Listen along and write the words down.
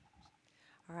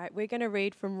All right, we're going to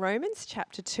read from Romans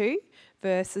chapter 2,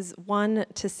 verses 1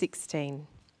 to 16.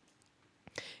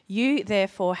 You,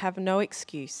 therefore, have no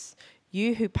excuse,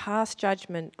 you who pass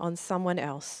judgment on someone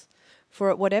else. For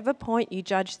at whatever point you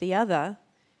judge the other,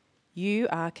 you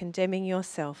are condemning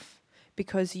yourself,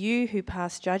 because you who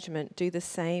pass judgment do the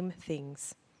same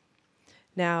things.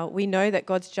 Now, we know that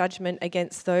God's judgment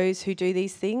against those who do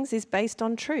these things is based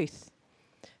on truth.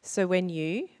 So when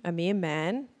you, a mere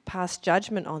man, pass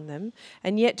judgment on them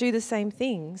and yet do the same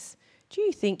things, do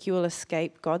you think you will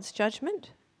escape God's judgment?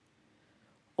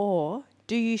 Or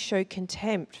do you show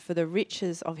contempt for the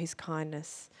riches of his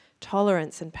kindness,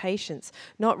 tolerance and patience,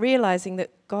 not realizing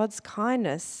that God's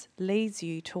kindness leads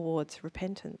you towards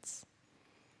repentance?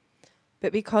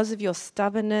 But because of your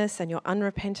stubbornness and your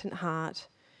unrepentant heart,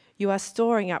 you are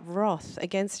storing up wrath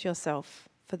against yourself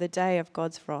for the day of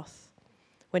God's wrath,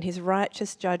 when his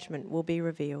righteous judgment will be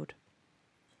revealed.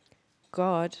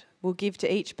 God will give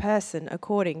to each person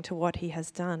according to what he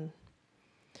has done.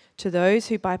 To those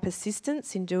who by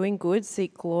persistence in doing good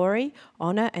seek glory,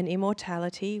 honour and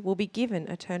immortality will be given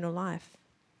eternal life.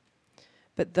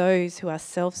 But those who are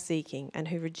self-seeking and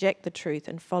who reject the truth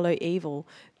and follow evil,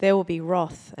 there will be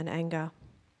wrath and anger.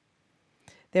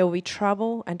 There will be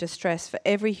trouble and distress for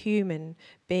every human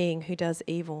being who does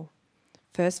evil,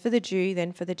 first for the Jew,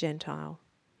 then for the Gentile.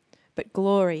 But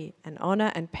glory and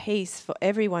honour and peace for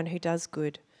everyone who does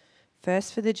good,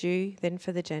 first for the Jew, then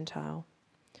for the Gentile.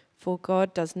 For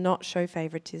God does not show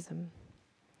favouritism.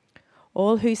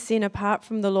 All who sin apart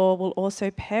from the law will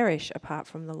also perish apart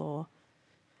from the law,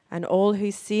 and all who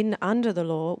sin under the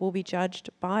law will be judged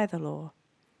by the law.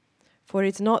 For it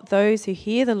is not those who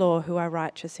hear the law who are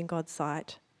righteous in God's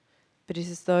sight, but it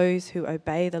is those who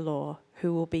obey the law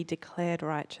who will be declared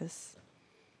righteous.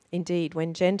 Indeed,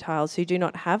 when Gentiles who do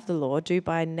not have the law do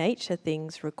by nature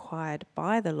things required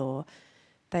by the law,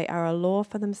 they are a law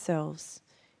for themselves,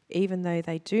 even though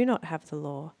they do not have the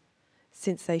law,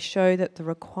 since they show that the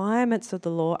requirements of the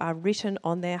law are written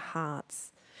on their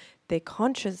hearts, their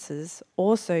consciences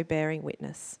also bearing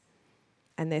witness,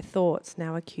 and their thoughts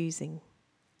now accusing,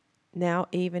 now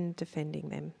even defending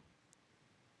them.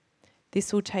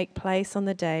 This will take place on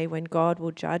the day when God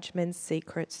will judge men's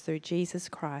secrets through Jesus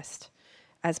Christ,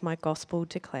 as my gospel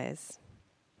declares.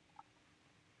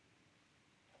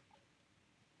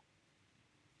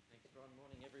 Thanks, Ron.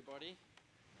 Morning, everybody.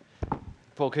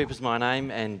 Paul Cooper's my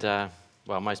name, and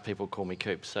most people call me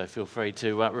Coop, so feel free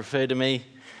to refer to me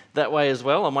that way as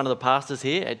well. I'm one of the pastors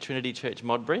here at Trinity Church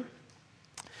Modbury.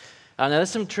 Now, there's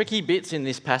some tricky bits in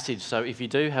this passage, so if you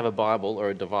do have a Bible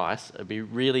or a device, it'd be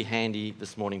really handy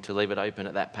this morning to leave it open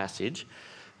at that passage,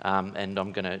 and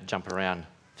I'm going to jump around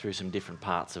through some different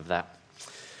parts of that.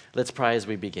 Let's pray as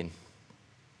we begin.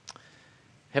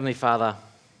 Heavenly Father,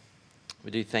 we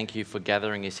do thank you for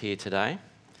gathering us here today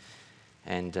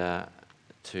and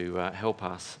to help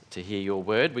us to hear your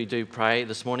word. We do pray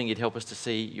this morning you'd help us to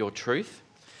see your truth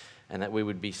and that we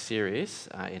would be serious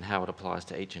in how it applies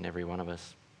to each and every one of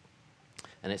us.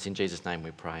 And it's in Jesus' name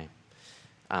we pray.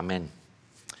 Amen.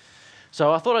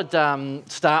 So I thought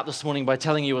I'd start this morning by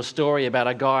telling you a story about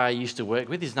a guy I used to work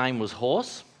with. His name was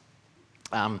Horse.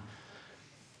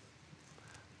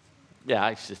 Yeah,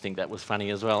 I actually think that was funny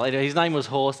as well. His name was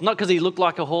Horse, not because he looked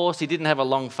like a horse, he didn't have a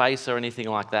long face or anything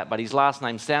like that, but his last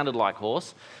name sounded like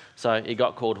horse, so he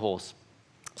got called Horse.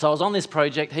 So I was on this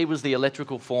project, he was the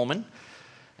electrical foreman,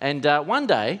 and one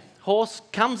day, Horse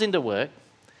comes into work,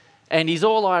 and he's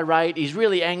all irate, he's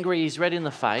really angry, he's red in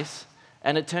the face,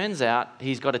 and it turns out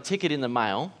he's got a ticket in the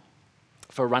mail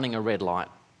for running a red light.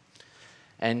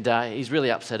 And he's really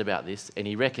upset about this, and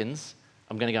he reckons,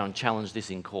 I'm going to go and challenge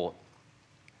this in court.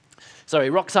 So he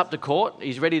rocks up to court,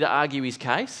 he's ready to argue his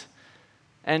case,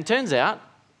 and turns out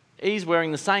he's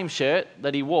wearing the same shirt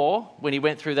that he wore when he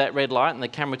went through that red light and the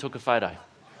camera took a photo.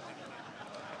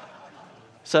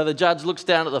 So the judge looks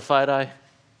down at the photo,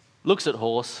 looks at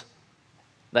Horse,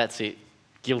 that's it,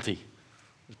 guilty.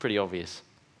 It's pretty obvious.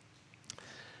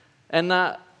 And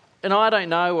I don't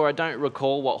know, or I don't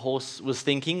recall what Horse was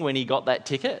thinking when he got that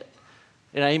ticket.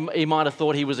 You know, he might have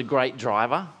thought he was a great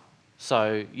driver,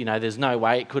 so, you know, there's no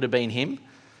way it could have been him.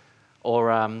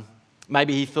 Or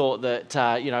maybe he thought that,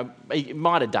 he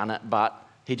might have done it, but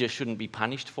he just shouldn't be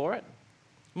punished for it.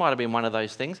 Might have been one of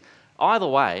those things. Either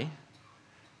way,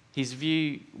 his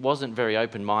view wasn't very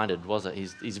open-minded, was it?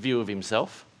 His view of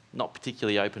himself, not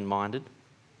particularly open-minded.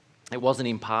 It wasn't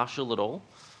impartial at all.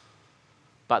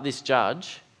 But this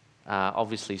judge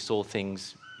obviously saw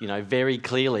things, very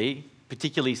clearly,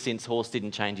 particularly since Horse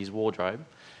didn't change his wardrobe.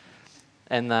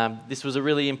 And this was a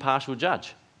really impartial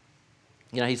judge.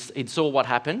 He saw what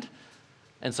happened,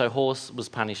 and so Horse was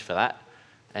punished for that.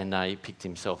 and he picked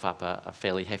himself up a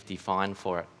fairly hefty fine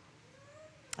for it.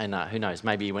 And who knows,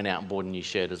 maybe he went out and bought a new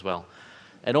shirt as well.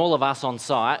 And all of us on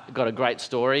site got a great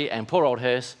story, and poor old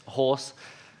horse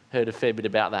heard a fair bit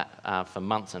about that for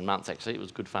months and months, actually. It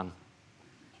was good fun.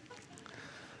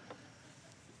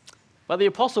 But the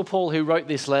Apostle Paul, who wrote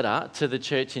this letter to the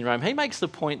church in Rome, he makes the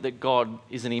point that God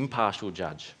is an impartial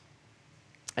judge.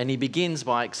 And he begins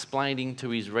by explaining to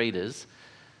his readers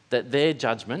that their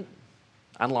judgment,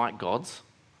 unlike God's,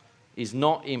 is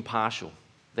not impartial.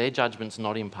 Their judgment's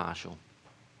not impartial.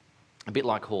 A bit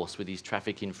like Horse with his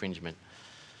traffic infringement.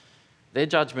 Their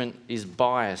judgment is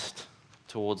biased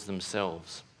towards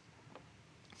themselves.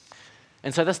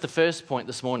 And so that's the first point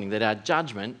this morning, that our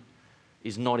judgment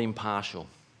is not impartial.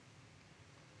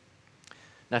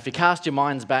 Now, if you cast your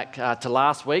minds back to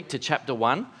last week, to chapter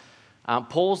 1,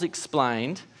 Paul's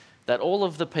explained that all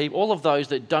of those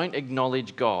that don't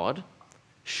acknowledge God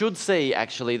should see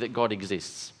actually that God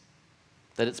exists.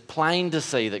 That it's plain to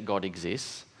see that God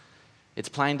exists. It's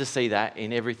plain to see that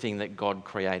in everything that God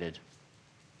created.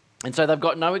 And so they've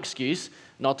got no excuse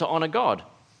not to honour God,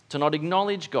 to not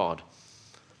acknowledge God.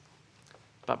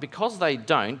 But because they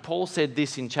don't, Paul said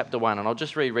this in chapter 1, and I'll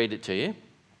just reread it to you.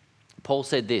 Paul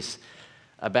said this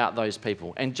about those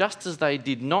people. And just as they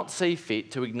did not see fit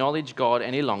to acknowledge God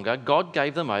any longer, God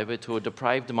gave them over to a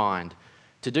depraved mind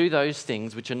to do those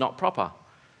things which are not proper,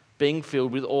 being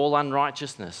filled with all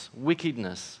unrighteousness,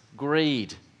 wickedness,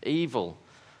 greed, evil,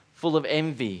 full of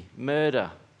envy,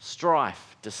 murder,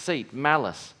 strife, deceit,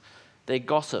 malice. They're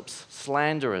gossips,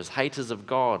 slanderers, haters of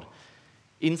God,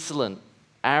 insolent,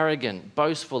 arrogant,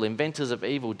 boastful, inventors of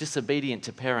evil, disobedient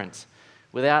to parents,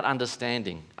 without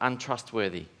understanding,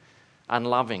 untrustworthy,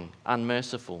 unloving,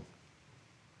 unmerciful.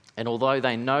 And although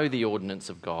they know the ordinance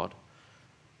of God,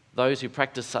 those who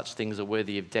practice such things are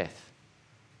worthy of death.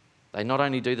 They not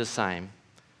only do the same,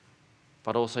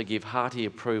 but also give hearty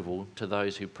approval to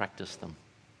those who practice them.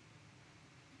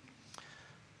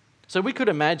 So we could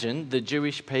imagine the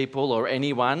Jewish people or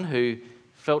anyone who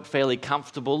felt fairly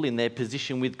comfortable in their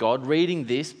position with God reading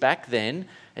this back then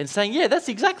and saying, yeah, that's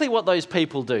exactly what those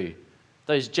people do.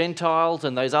 Those Gentiles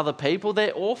and those other people,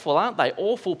 they're awful, aren't they?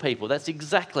 Awful people. That's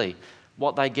exactly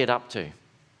what they get up to.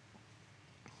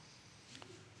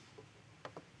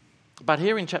 But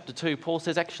here in chapter 2, Paul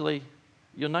says, actually,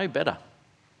 you're no better.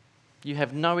 You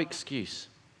have no excuse.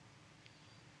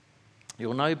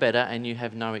 You're no better and you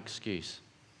have no excuse.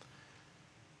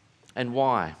 And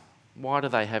why? Why do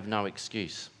they have no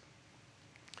excuse?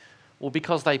 Well,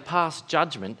 because they pass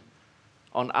judgment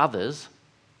on others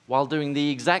while doing the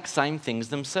exact same things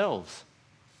themselves.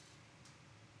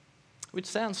 Which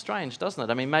sounds strange, doesn't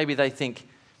it? I mean, maybe they think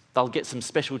they'll get some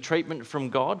special treatment from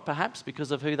God, perhaps,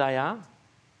 because of who they are.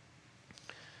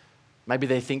 Maybe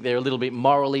they think they're a little bit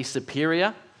morally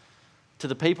superior to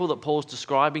the people that Paul's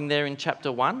describing there in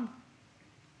chapter 1.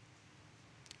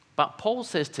 But Paul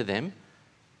says to them,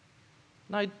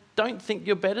 no, don't think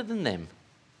you're better than them.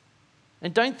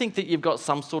 And don't think that you've got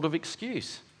some sort of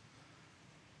excuse.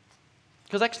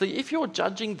 Because actually, if you're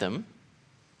judging them,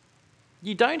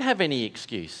 you don't have any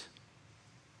excuse.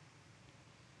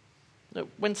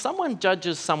 When someone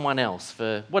judges someone else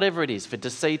for whatever it is, for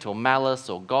deceit or malice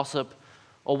or gossip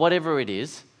or whatever it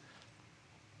is,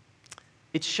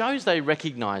 it shows they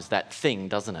recognise that thing,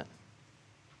 doesn't it?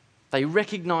 They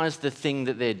recognise the thing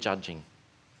that they're judging.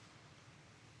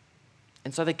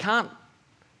 And so they can't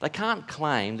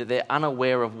claim that they're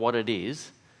unaware of what it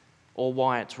is or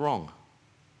why it's wrong.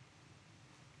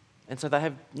 And so they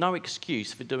have no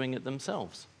excuse for doing it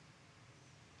themselves.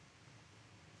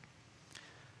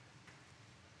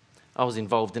 I was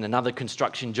involved in another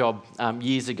construction job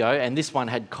years ago, and this one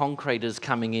had concreters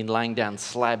coming in, laying down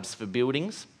slabs for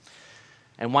buildings.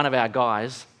 And one of our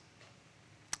guys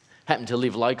happened to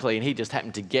live locally, and he just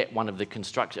happened to get one of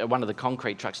the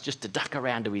concrete trucks just to duck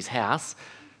around to his house,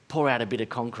 pour out a bit of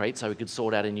concrete so he could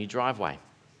sort out a new driveway.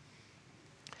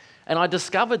 And I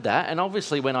discovered that, and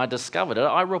obviously when I discovered it,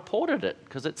 I reported it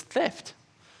because it's theft.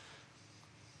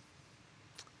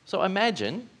 So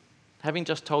imagine, having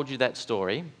just told you that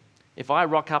story, if I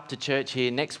rock up to church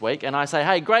here next week and I say,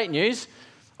 hey, great news,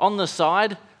 on the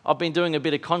side, I've been doing a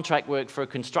bit of contract work for a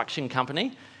construction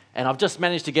company, and I've just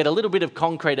managed to get a little bit of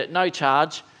concrete at no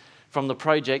charge from the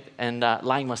project and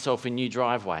laying myself a new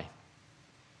driveway.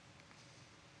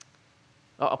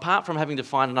 Apart from having to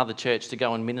find another church to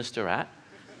go and minister at,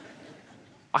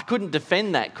 I couldn't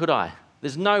defend that, could I?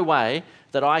 There's no way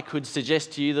that I could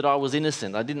suggest to you that I was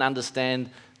innocent. I didn't understand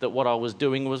that what I was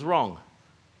doing was wrong.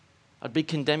 I'd be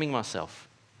condemning myself.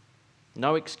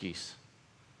 No excuse.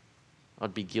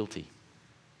 I'd be guilty.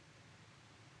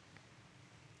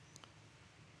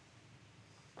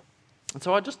 And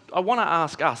so I want to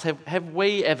ask us, have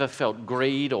we ever felt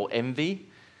greed or envy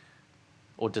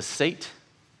or deceit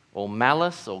or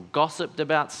malice or gossiped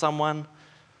about someone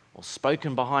or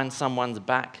spoken behind someone's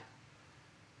back,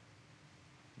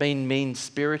 been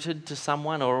mean-spirited to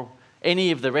someone, or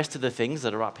any of the rest of the things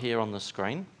that are up here on the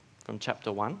screen from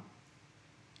chapter 1?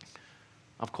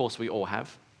 Of course we all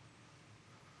have.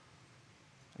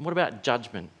 And what about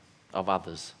judgment of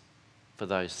others for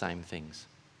those same things?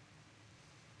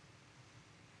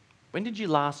 When did you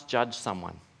last judge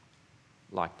someone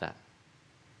like that?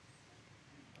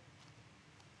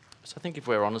 So I think if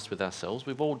we're honest with ourselves,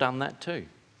 we've all done that too.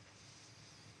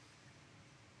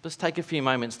 Let's take a few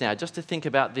moments now just to think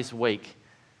about this week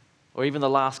or even the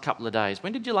last couple of days.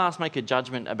 When did you last make a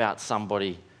judgment about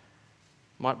somebody?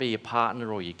 Might be your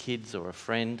partner or your kids or a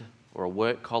friend or a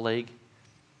work colleague.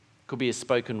 Could be a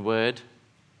spoken word.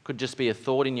 Could just be a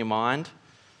thought in your mind.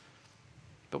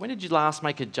 But when did you last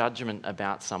make a judgment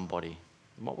about somebody?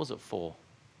 And what was it for?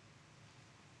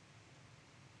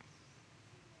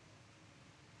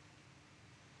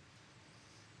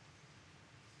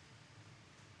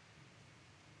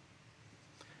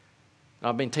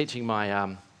 I've been teaching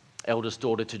my eldest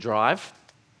daughter to drive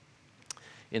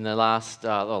in the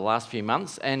last few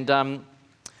months, and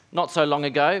not so long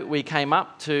ago we came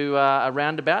up to a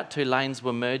roundabout. 2 lanes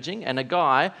were merging, and a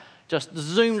guy just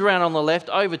zoomed around on the left,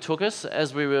 overtook us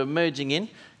as we were merging in,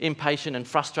 impatient and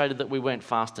frustrated that we weren't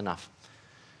fast enough.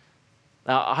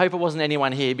 Now, I hope it wasn't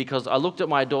anyone here, because I looked at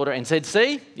my daughter and said,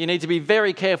 "See, you need to be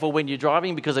very careful when you're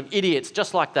driving because of idiots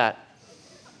just like that."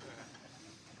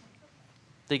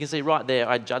 So you can see right there,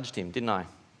 I judged him, didn't I?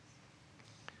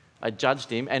 I judged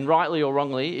him, and rightly or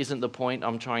wrongly isn't the point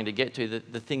I'm trying to get to.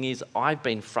 The thing is, I've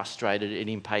been frustrated and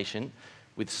impatient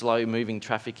with slow-moving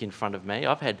traffic in front of me.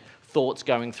 I've had thoughts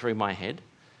going through my head.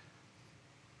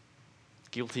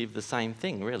 Guilty of the same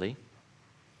thing, really.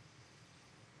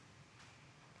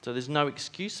 So there's no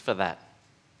excuse for that.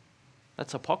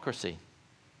 That's hypocrisy.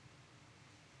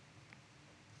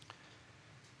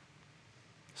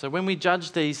 So when we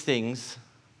judge these things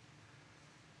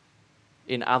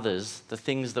in others, the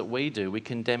things that we do, we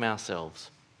condemn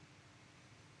ourselves,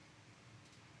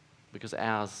 because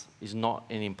ours is not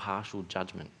an impartial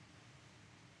judgment.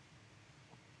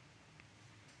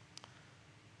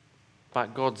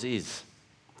 But God's is.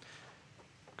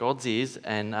 God's is,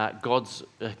 and God's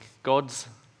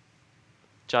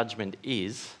judgment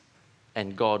is,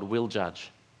 and God will judge.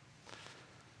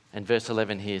 And verse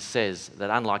 11 here says that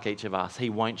unlike each of us, he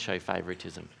won't show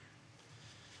favoritism.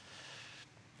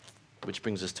 Which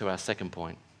brings us to our second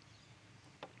point.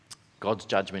 God's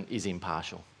judgment is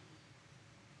impartial.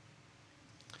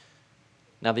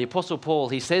 Now, the Apostle Paul,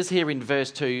 he says here in verse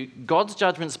 2, God's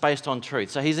judgment's based on truth.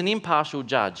 So he's an impartial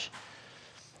judge,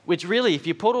 which really, if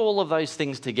you put all of those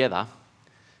things together,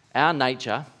 our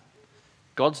nature,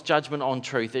 God's judgment on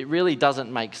truth, it really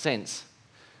doesn't make sense.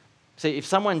 See, if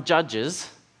someone judges,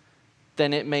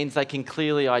 then it means they can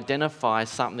clearly identify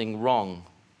something wrong.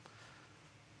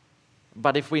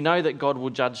 But if we know that God will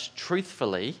judge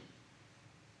truthfully,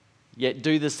 yet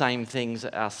do the same things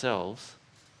ourselves,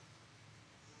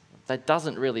 that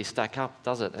doesn't really stack up,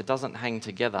 does it? It doesn't hang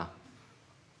together.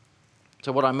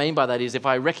 So what I mean by that is, if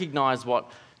I recognize what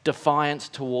defiance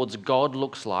towards God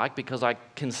looks like, because I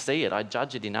can see it, I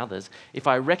judge it in others, if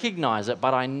I recognize it,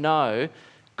 but I know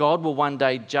God will one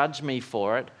day judge me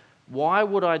for it, why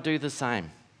would I do the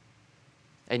same?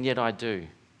 And yet I do.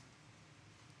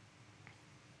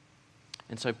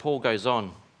 And so Paul goes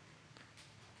on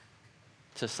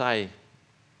to say,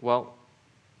 well,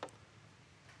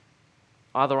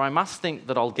 either I must think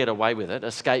that I'll get away with it,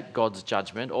 escape God's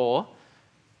judgment, or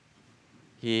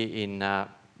here in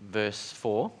verse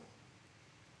 4,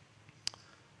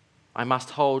 I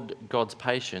must hold God's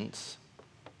patience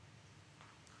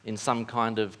in some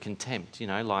kind of contempt,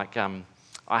 like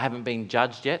I haven't been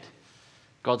judged yet.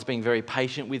 God's been very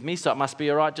patient with me, so it must be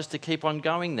all right just to keep on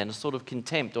going then, a sort of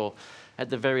contempt, or at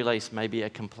the very least, maybe a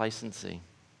complacency.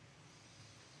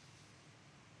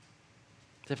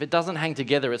 If it doesn't hang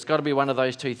together, it's got to be one of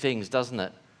those two things, doesn't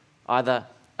it? Either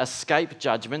escape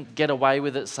judgment, get away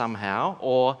with it somehow,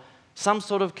 or some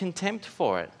sort of contempt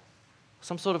for it,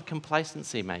 some sort of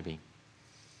complacency maybe.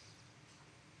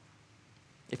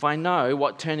 If I know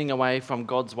what turning away from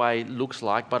God's way looks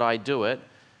like, but I do it,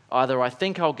 either I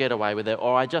think I'll get away with it,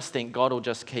 or I just think God will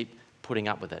just keep putting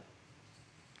up with it.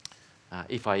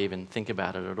 If I even think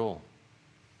about it at all.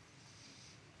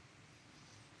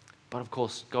 But of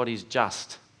course, God is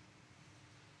just.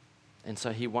 And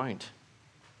so he won't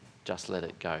just let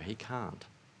it go. He can't.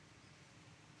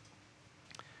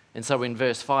 And so in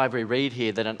verse 5, we read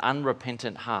here that an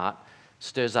unrepentant heart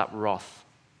stirs up wrath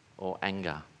or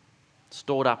anger,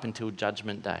 stored up until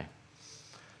Judgment Day.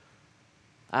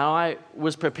 And I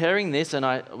was preparing this, and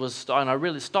I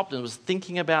really stopped and was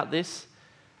thinking about this.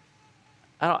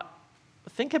 And I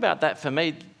think about that. For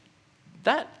me,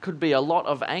 that could be a lot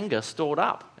of anger stored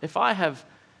up. If I have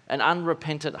an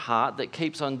unrepentant heart that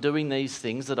keeps on doing these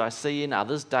things that I see in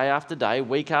others day after day,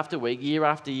 week after week, year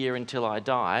after year until I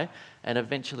die and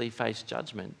eventually face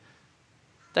judgment,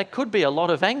 that could be a lot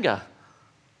of anger.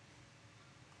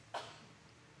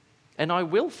 And I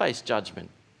will face judgment.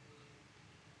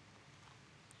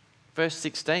 Verse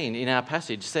 16 in our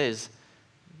passage says,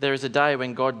 there is a day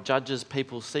when God judges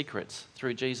people's secrets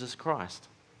through Jesus Christ.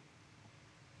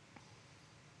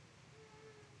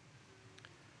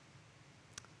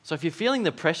 So if you're feeling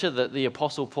the pressure that the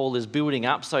Apostle Paul is building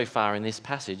up so far in this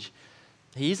passage,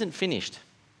 he isn't finished.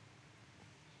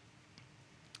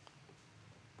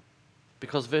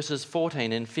 Because verses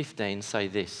 14 and 15 say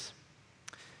this.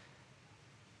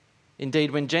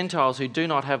 Indeed, when Gentiles who do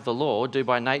not have the law do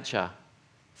by nature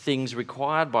things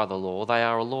required by the law, they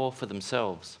are a law for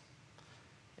themselves,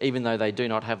 even though they do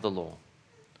not have the law.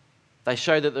 They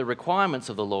show that the requirements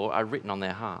of the law are written on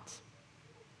their hearts.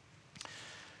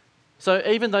 So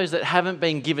even those that haven't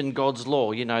been given God's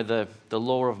law, you know, the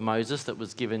law of Moses that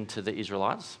was given to the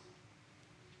Israelites,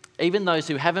 even those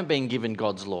who haven't been given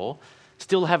God's law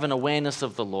still have an awareness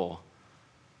of the law.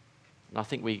 And I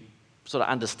think we sort of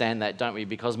understand that, don't we?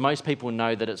 Because most people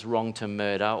know that it's wrong to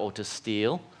murder or to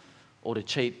steal or to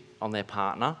cheat on their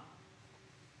partner.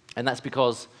 And that's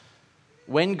because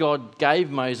when God gave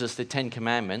Moses the 10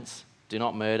 Commandments, do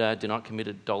not murder, do not commit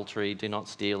adultery, do not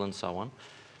steal, and so on,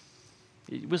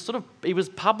 he was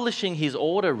publishing his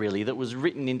order, really, that was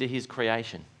written into his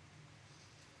creation.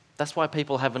 That's why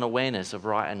people have an awareness of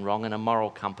right and wrong and a moral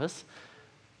compass.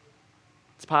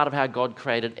 It's part of how God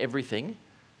created everything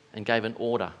and gave an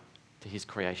order to his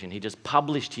creation. He just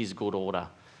published his good order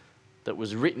that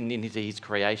was written into his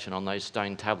creation on those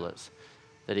stone tablets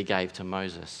that he gave to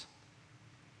Moses.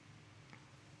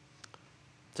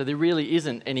 So there really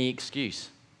isn't any excuse.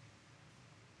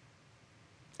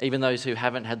 Even those who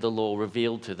haven't had the law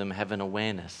revealed to them have an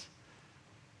awareness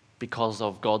because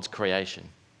of God's creation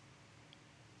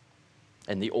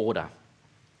and the order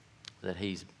that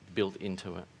he's built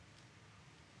into it.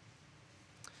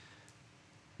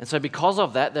 And so because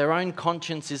of that, their own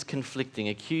conscience is conflicting,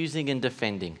 accusing and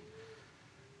defending.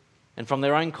 And from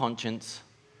their own conscience,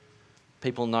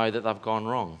 people know that they've gone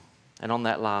wrong. And on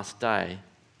that last day,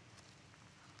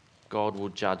 God will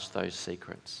judge those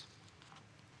secrets.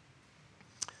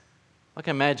 I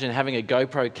can imagine having a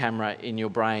GoPro camera in your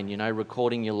brain, you know,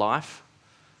 recording your life,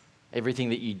 everything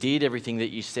that you did, everything that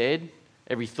you said,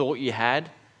 every thought you had,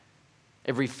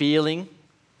 every feeling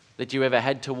that you ever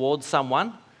had towards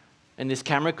someone. And this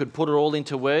camera could put it all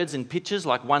into words and pictures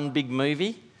like one big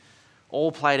movie,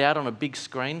 all played out on a big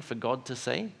screen for God to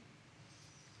see.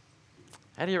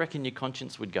 How do you reckon your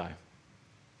conscience would go?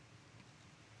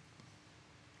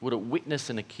 Would it witness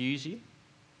and accuse you?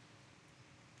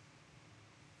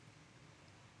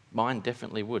 Mine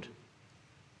definitely would.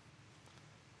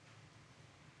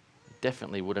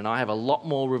 Definitely would. And I have a lot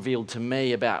more revealed to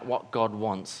me about what God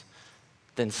wants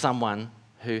than someone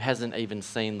who hasn't even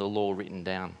seen the law written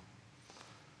down.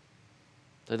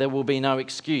 So there will be no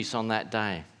excuse on that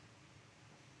day.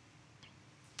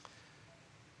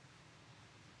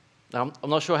 Now, I'm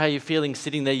not sure how you're feeling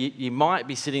sitting there. You might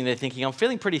be sitting there thinking, I'm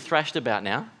feeling pretty thrashed about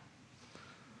now.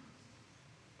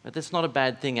 But that's not a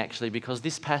bad thing, actually, because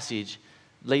this passage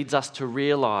leads us to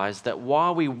realise that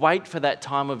while we wait for that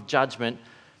time of judgment,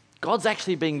 God's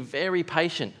actually being very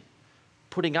patient,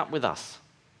 putting up with us.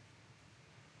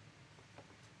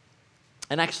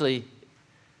 And actually,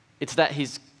 it's that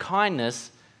his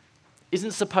kindness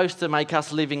isn't supposed to make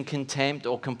us live in contempt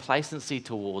or complacency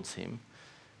towards him.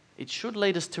 It should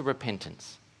lead us to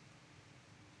repentance.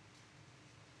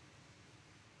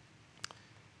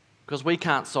 Because we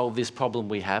can't solve this problem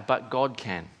we have, but God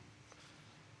can,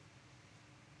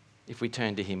 if we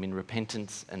turn to him in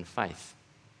repentance and faith.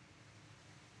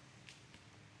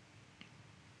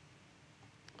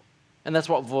 And that's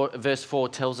what verse 4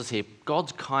 tells us here.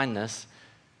 God's kindness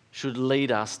should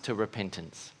lead us to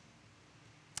repentance.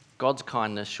 God's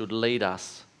kindness should lead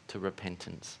us to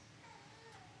repentance.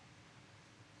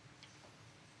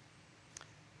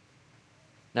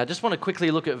 Now, I just want to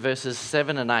quickly look at verses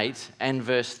 7 and 8 and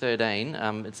verse 13.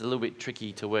 It's a little bit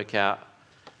tricky to work out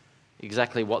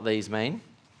exactly what these mean.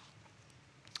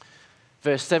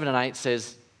 Verse 7 and 8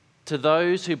 says, "To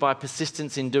those who by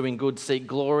persistence in doing good seek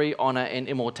glory, honour and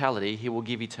immortality, he will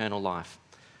give eternal life.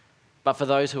 But for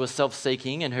those who are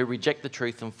self-seeking and who reject the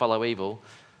truth and follow evil,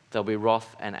 there'll be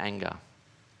wrath and anger.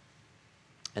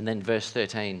 And then verse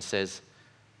 13 says,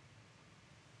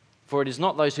 "For it is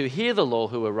not those who hear the law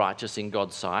who are righteous in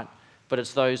God's sight, but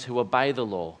it's those who obey the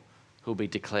law who will be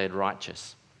declared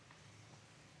righteous."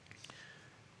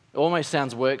 It almost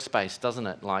sounds works-based, doesn't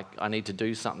it? Like I need to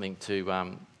do something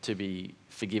to be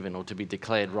forgiven or to be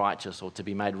declared righteous or to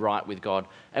be made right with God.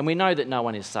 And we know that no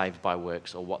one is saved by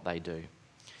works or what they do.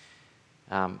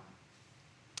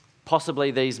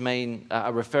 Possibly these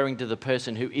are referring to the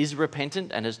person who is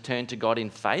repentant and has turned to God in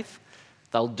faith.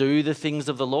 They'll do the things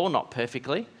of the law, not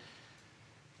perfectly,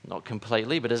 not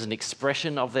completely, but as an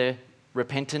expression of their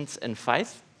repentance and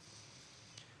faith.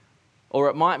 Or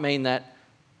it might mean that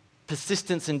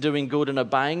persistence in doing good and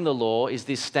obeying the law is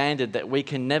this standard that we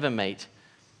can never meet.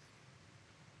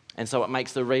 And so it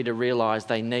makes the reader realise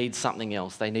they need something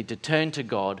else. They need to turn to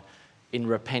God in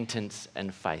repentance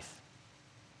and faith.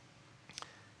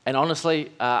 And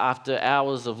honestly, after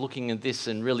hours of looking at this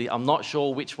and really, I'm not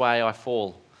sure which way I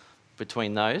fall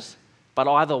between those. But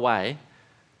either way,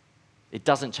 it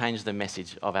doesn't change the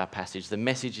message of our passage. The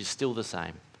message is still the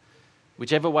same.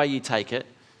 Whichever way you take it,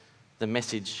 the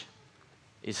message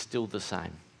is still the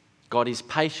same. God is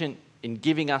patient in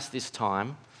giving us this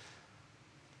time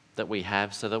that we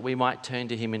have so that we might turn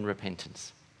to him in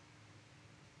repentance.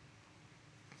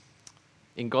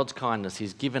 In God's kindness,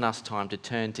 he's given us time to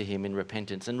turn to him in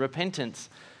repentance. And repentance,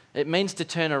 it means to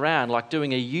turn around, like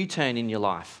doing a U-turn in your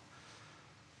life.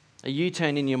 A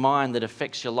U-turn in your mind that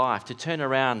affects your life. To turn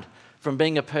around from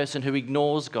being a person who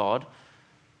ignores God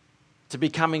to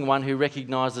becoming one who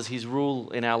recognises his rule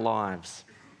in our lives.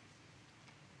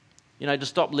 You know, to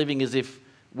stop living as if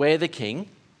we're the king,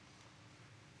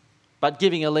 but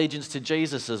giving allegiance to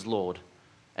Jesus as Lord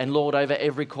and Lord over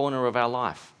every corner of our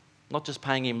life, not just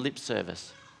paying him lip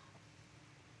service.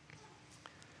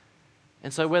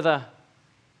 And so whether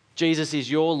Jesus is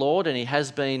your Lord and he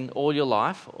has been all your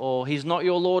life, or he's not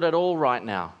your Lord at all right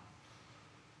now,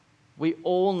 we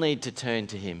all need to turn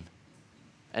to him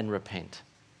and repent.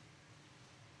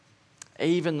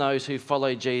 Even those who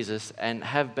follow Jesus and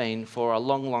have been for a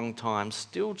long, long time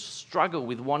still struggle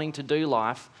with wanting to do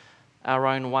life our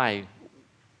own way.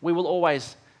 We will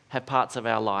always have parts of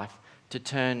our life to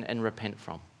turn and repent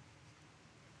from.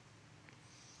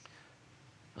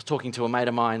 I was talking to a mate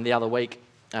of mine the other week.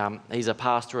 He's a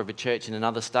pastor of a church in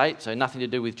another state, so nothing to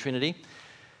do with Trinity.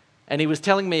 And he was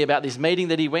telling me about this meeting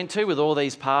that he went to with all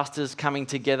these pastors coming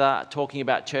together, talking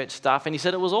about church stuff, and he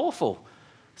said it was awful.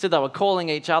 He said they were calling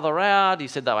each other out. He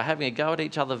said they were having a go at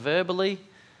each other verbally.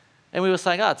 And we were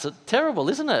saying, it's terrible,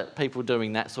 isn't it, people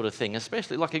doing that sort of thing,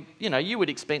 especially, you would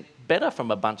expect better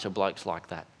from a bunch of blokes like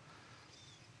that.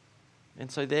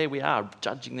 And so there we are,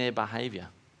 judging their behaviour.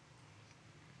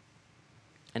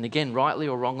 And again, rightly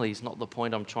or wrongly is not the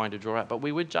point I'm trying to draw out, but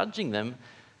we were judging them,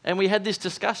 and we had this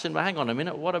discussion, well, hang on a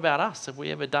minute, what about us? Have we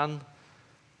ever done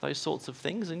those sorts of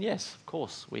things? And yes, of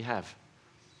course, we have.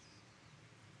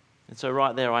 And so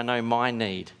right there, I know my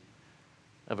need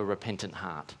of a repentant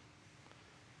heart.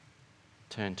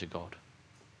 Turn to God.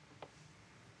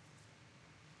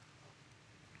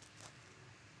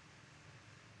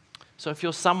 So if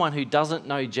you're someone who doesn't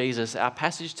know Jesus, our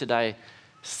passage today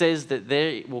says that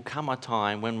there will come a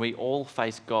time when we all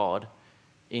face God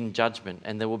in judgment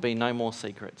and there will be no more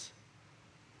secrets.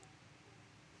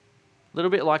 A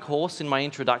little bit like Horse in my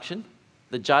introduction.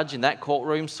 The judge in that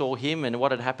courtroom saw him and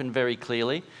what had happened very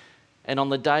clearly. And on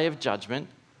the day of judgment,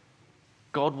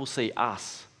 God will see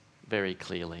us very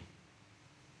clearly.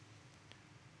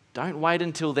 Don't wait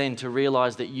until then to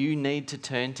realise that you need to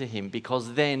turn to him,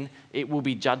 because then it will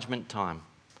be judgment time.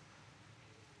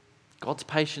 God's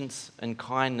patience and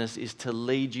kindness is to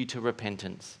lead you to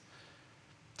repentance.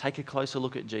 Take a closer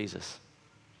look at Jesus.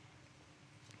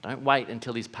 Don't wait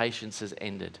until his patience has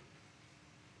ended.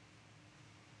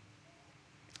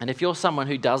 And if you're someone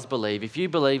who does believe, if you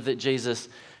believe that Jesus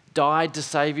died to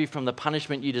save you from the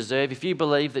punishment you deserve, if you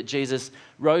believe that Jesus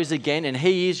rose again and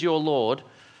he is your Lord,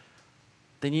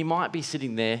 then you might be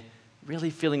sitting there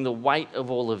really feeling the weight of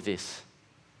all of this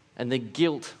and the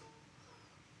guilt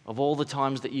of all the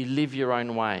times that you live your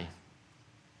own way.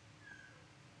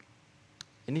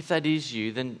 And if that is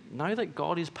you, then know that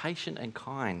God is patient and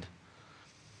kind.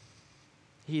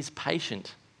 He is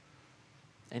patient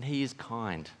and he is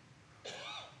kind.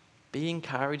 Be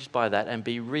encouraged by that and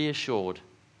be reassured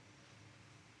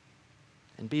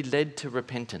and be led to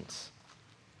repentance.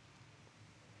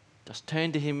 Just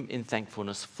turn to him in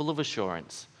thankfulness, full of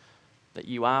assurance that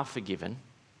you are forgiven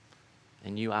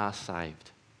and you are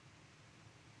saved.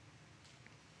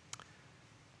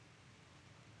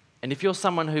 And if you're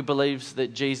someone who believes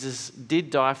that Jesus did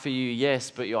die for you,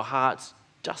 yes, but your heart's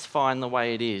just fine the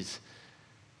way it is,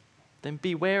 then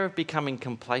beware of becoming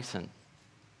complacent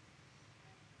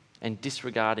and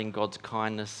disregarding God's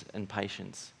kindness and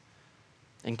patience.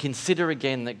 And consider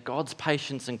again that God's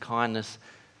patience and kindness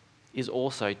is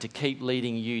also to keep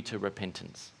leading you to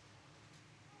repentance.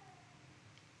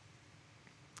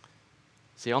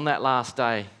 See, on that last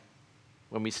day,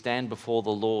 when we stand before the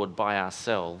Lord by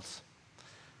ourselves,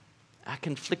 our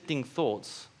conflicting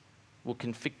thoughts will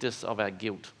convict us of our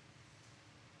guilt.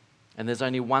 And there's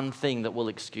only one thing that will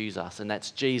excuse us, and that's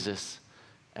Jesus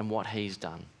and what he's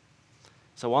done.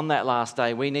 So on that last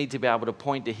day, we need to be able to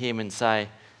point to him and say,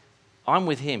 I'm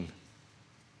with him.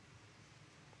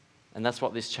 And that's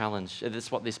what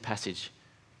this passage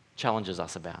challenges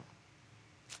us about.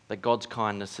 That God's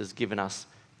kindness has given us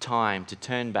time to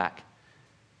turn back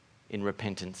in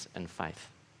repentance and faith.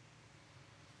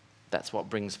 That's what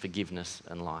brings forgiveness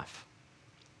and life.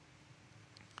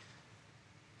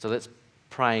 So let's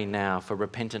pray now for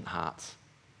repentant hearts.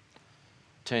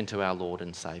 Turn to our Lord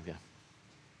and Saviour.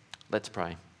 Let's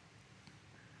pray.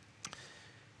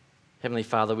 Heavenly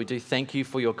Father, we do thank you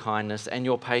for your kindness and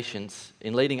your patience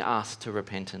in leading us to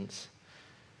repentance.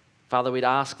 Father, we'd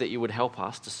ask that you would help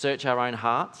us to search our own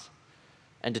hearts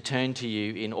and to turn to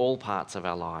you in all parts of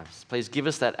our lives. Please give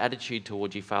us that attitude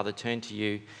toward you, Father. Turn to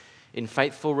you in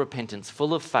faithful repentance,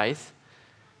 full of faith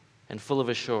and full of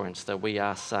assurance that we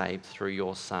are saved through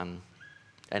your Son.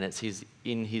 And it's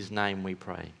in his name we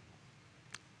pray.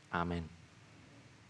 Amen.